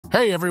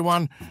Hey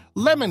everyone,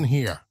 Lemon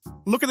here.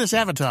 Look at this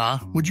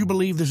avatar. Would you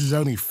believe this is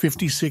only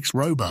 56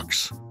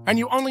 Robux? And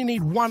you only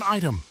need one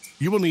item.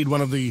 You will need one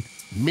of the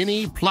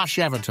mini plush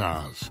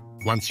avatars.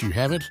 Once you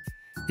have it,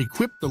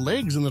 equip the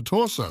legs and the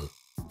torso.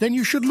 Then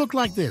you should look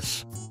like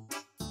this.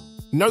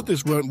 Note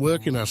this won't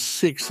work in a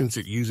 6 since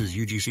it uses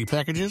UGC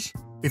packages.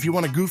 If you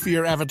want a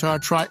goofier avatar,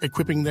 try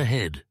equipping the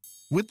head.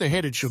 With the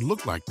head, it should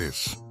look like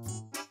this.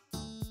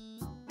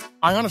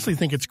 I honestly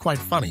think it's quite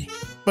funny,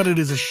 but it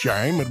is a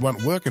shame it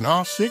won't work in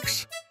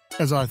R6,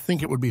 as I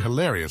think it would be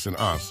hilarious in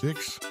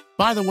R6.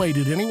 By the way,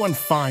 did anyone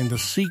find the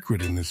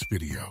secret in this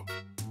video?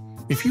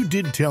 If you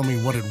did, tell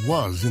me what it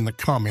was in the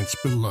comments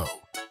below.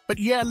 But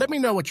yeah, let me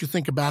know what you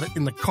think about it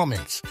in the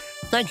comments.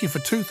 Thank you for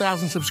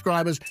 2,000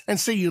 subscribers, and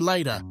see you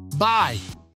later. Bye!